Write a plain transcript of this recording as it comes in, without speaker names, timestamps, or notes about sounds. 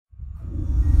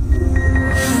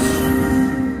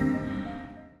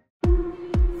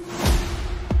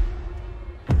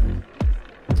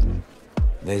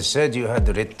They said you had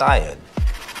retired.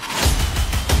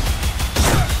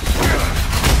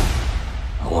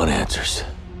 I want answers.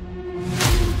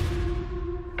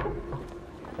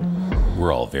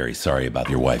 We're all very sorry about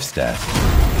your wife's death.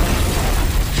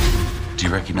 Do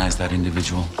you recognize that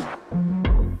individual?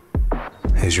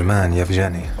 He's your man,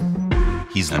 Yevgeny.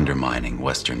 He's undermining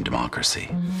Western democracy.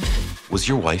 Was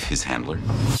your wife his handler? Did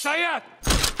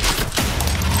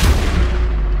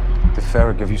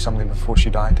Farah give you something before she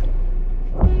died?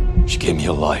 She gave me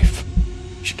a life.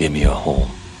 She gave me a home.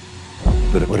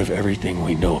 But what if everything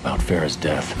we know about Farah's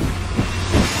death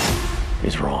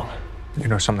is wrong? You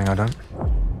know something I don't?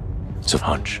 It's a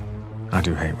hunch. I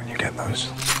do hate when you get those.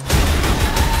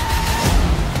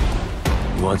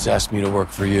 You once asked me to work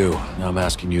for you. Now I'm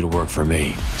asking you to work for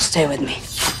me. Stay with me.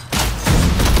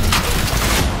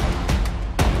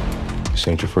 This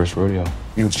ain't your first rodeo.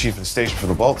 You were chief of the station for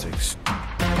the Baltics.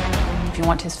 If you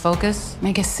want his focus,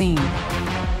 make a scene.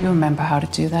 You remember how to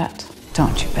do that,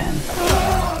 don't you, Ben?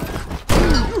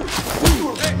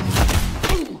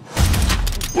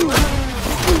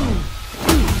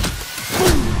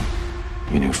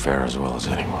 You knew Farah as well as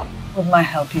anyone. With my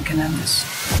help, you can end this.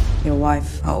 Your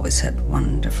wife always had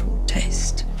wonderful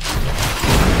taste.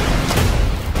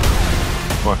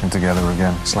 Working together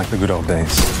again. It's like the good old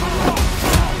days.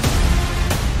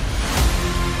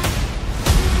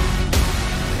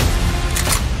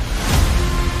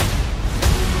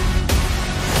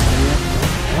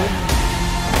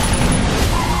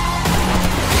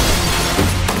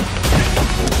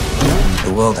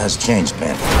 The world has changed,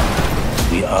 Ben.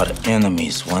 We are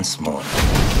enemies once more.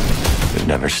 We've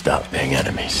never stopped being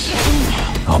enemies.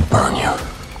 I'll burn you,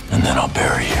 and then I'll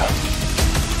bury you.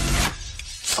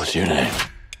 What's your name?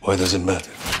 Why does it matter?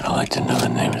 I like to know the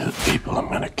names of the people I'm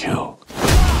gonna kill.